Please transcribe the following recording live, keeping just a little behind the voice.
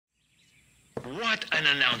What an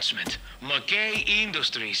announcement. McKay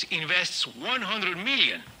Industries invests 100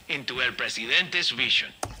 million into El Presidente's vision.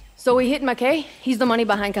 So we hit McKay? He's the money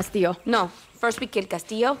behind Castillo. No. First we kill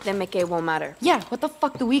Castillo, then McKay won't matter. Yeah, what the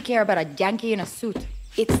fuck do we care about a Yankee in a suit?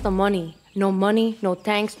 It's the money. No money, no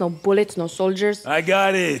tanks, no bullets, no soldiers. I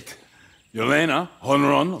got it. Yelena,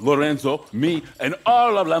 Honron, Lorenzo, me, and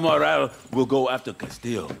all of La Moral will go after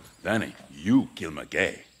Castillo. Danny, you kill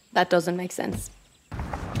McKay. That doesn't make sense.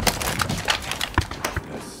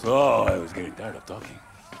 So I was getting tired of talking.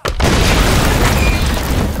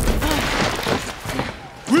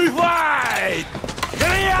 We fight!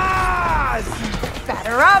 Guerrillas!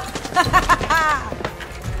 Batter up!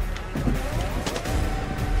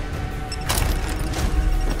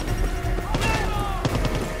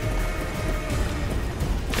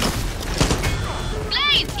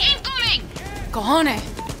 Blades incoming! Cojones!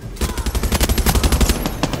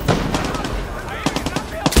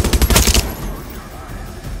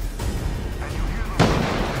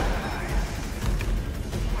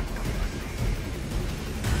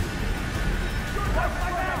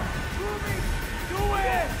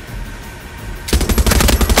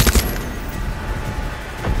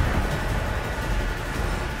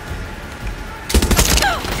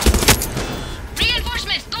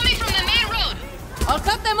 Reinforcements coming from the main road! I'll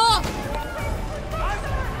cut them off!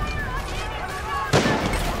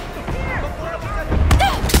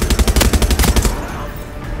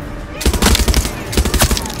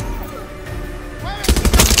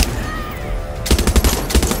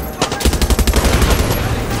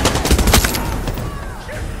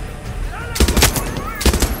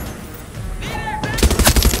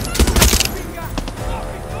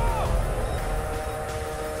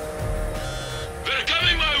 They're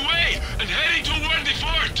coming my way and heading toward the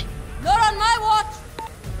fort! Not on my watch!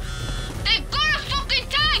 They've got a fucking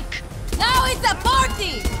tank! Now it's a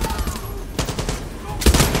party!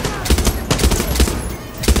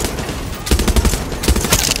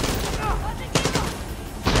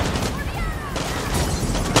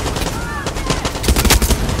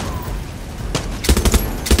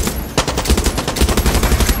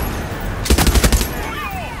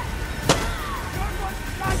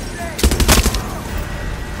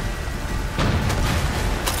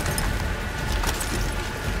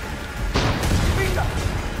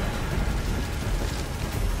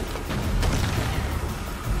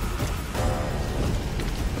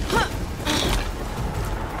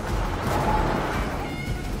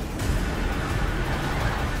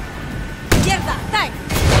 Mierda! Tank!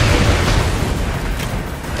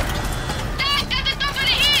 Tank at the top of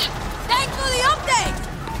the hill! Thanks for the update!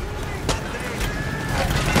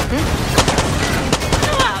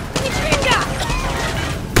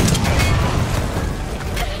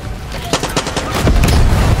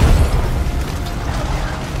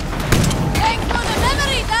 Thanks for the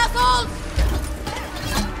memories, assholes!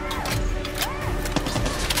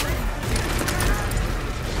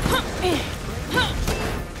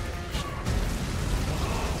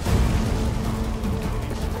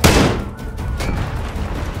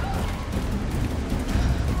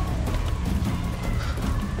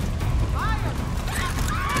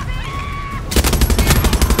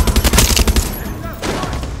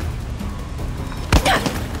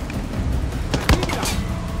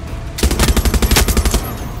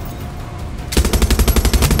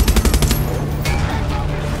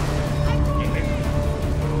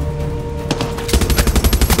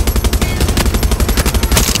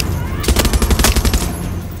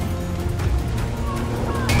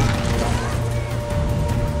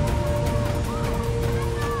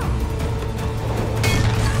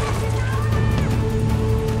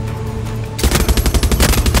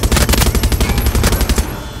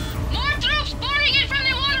 More troops pouring in from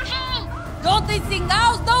the waterfall! Don't these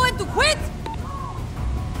cingaos know when to quit?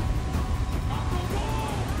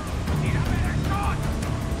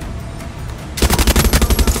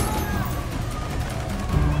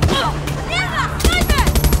 ¡Mierda! ¡Sniper!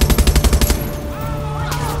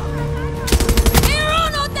 ¡Here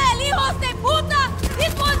uno del hijos de puta!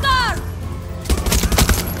 This one's ours!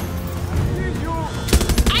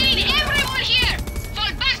 I need everyone here!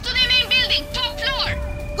 Fall back to the main building, top floor!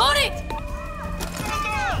 Got it!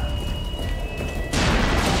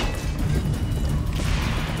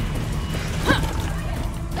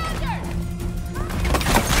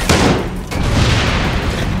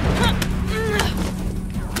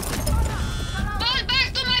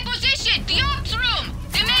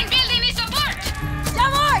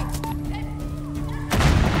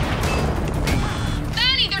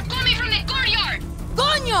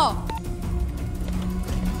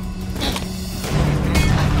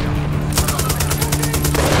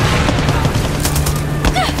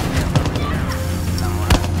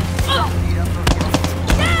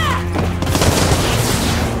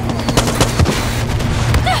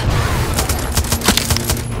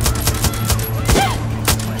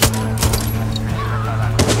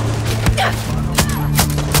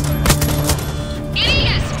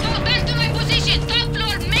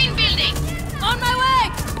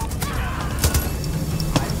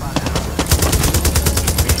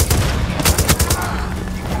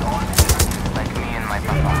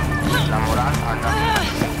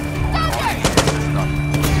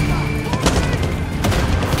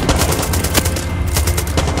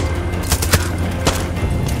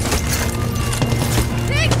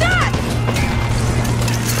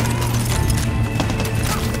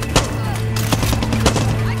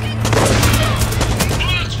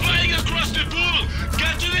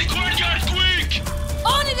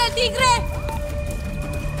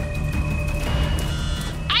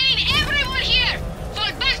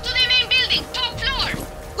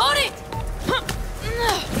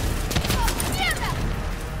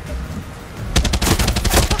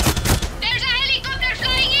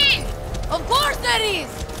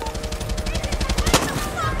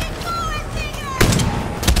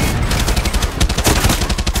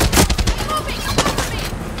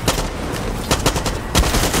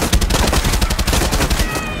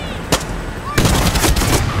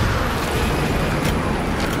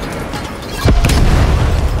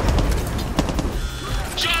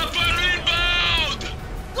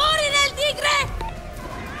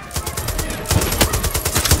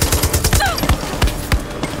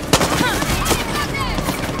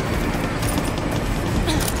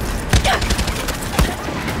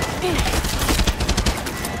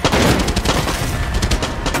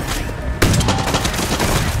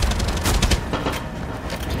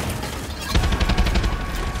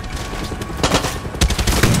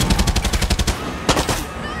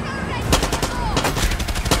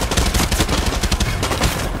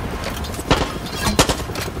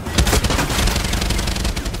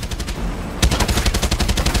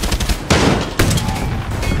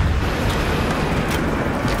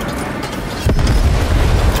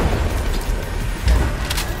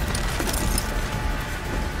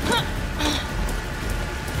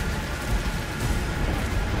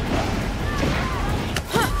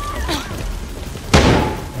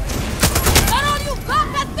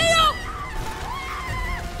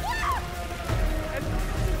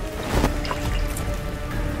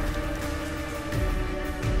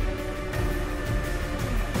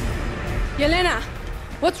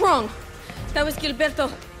 What's wrong? That was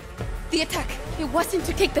Gilberto. The attack, it wasn't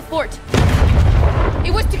to take the fort.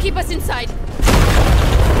 It was to keep us inside.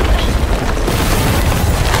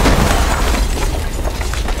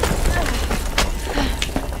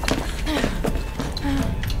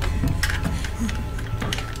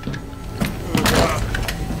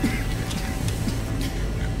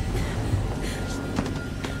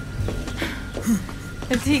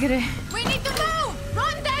 El tigre. We need to move!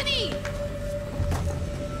 Run, Danny!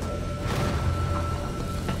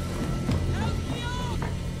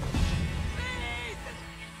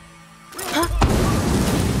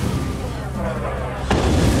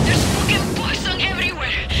 There's fucking poison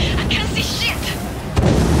everywhere. I can't see shit.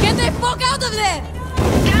 Get the fuck out of there!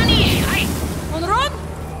 Danny, On run!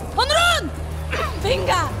 On run!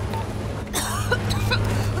 Venga!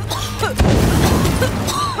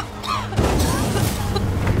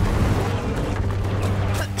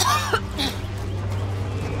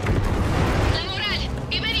 La moral.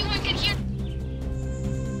 If anyone can hear.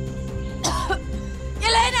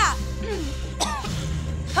 Elena!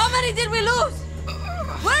 How many did we lose?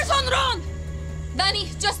 Where's Honron? Danny,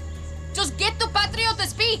 just get to Patrio to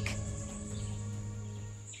speak.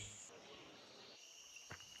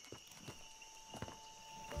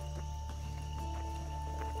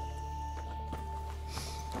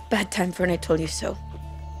 Bad time for an I told you so.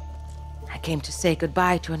 I came to say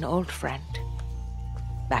goodbye to an old friend.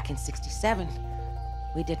 Back in '67,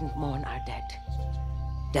 we didn't mourn our dead.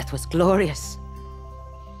 Death was glorious.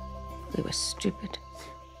 We were stupid.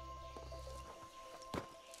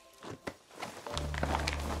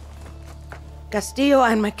 Castillo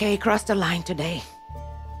and McKay crossed the line today.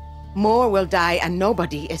 More will die and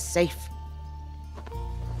nobody is safe.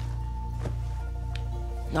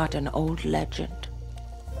 Not an old legend.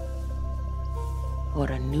 Or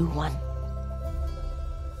a new one.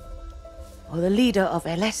 Or the leader of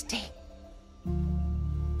El Este.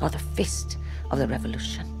 Or the fist of the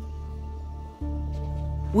revolution.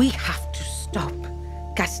 We have to stop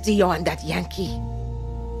Castillo and that Yankee.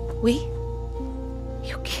 We?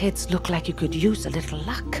 You kids look like you could use a little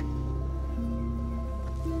luck.